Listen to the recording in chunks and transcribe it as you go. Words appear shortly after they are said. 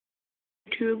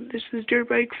YouTube. This is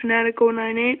Dirtbike Fanatic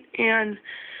 098, and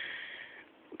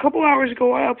a couple hours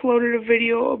ago I uploaded a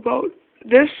video about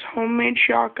this homemade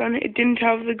shotgun. It didn't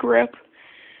have the grip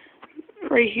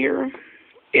right here.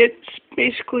 It's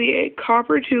basically a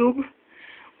copper tube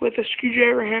with a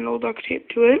screwdriver handle duct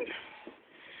taped to it.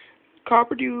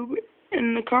 Copper tube,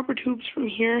 and the copper tube's from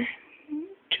here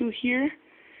to here.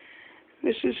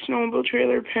 This is snowmobile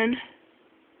trailer pin.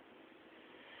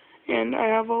 And I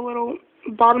have a little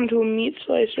bottom to a meat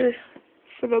slicer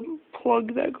for the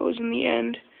plug that goes in the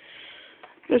end.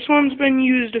 This one's been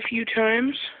used a few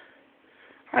times.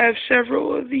 I have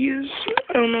several of these.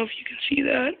 I don't know if you can see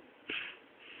that.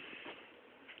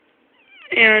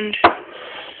 And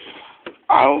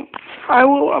I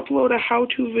will upload a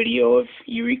how-to video if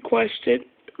you request it,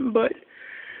 but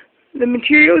the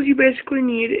materials you basically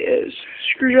need is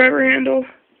screwdriver handle,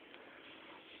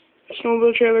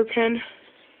 snowmobile trailer pin,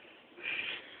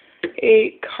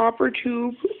 a copper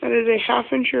tube that is a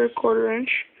 1/2 inch or a 1/4 inch,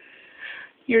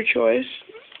 your choice,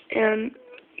 and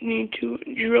you need to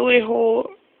drill a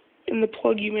hole in the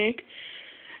plug you make.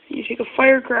 You take a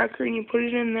firecracker and you put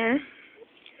it in there,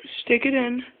 stick it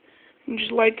in, and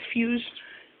just light the fuse.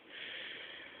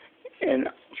 And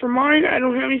for mine, I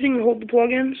don't have anything to hold the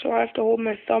plug in, so I have to hold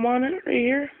my thumb on it right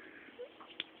here.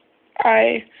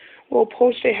 I will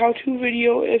post a how-to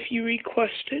video if you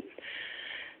request it.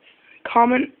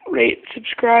 Comment, rate,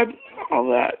 subscribe, all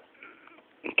that.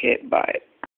 Okay, bye.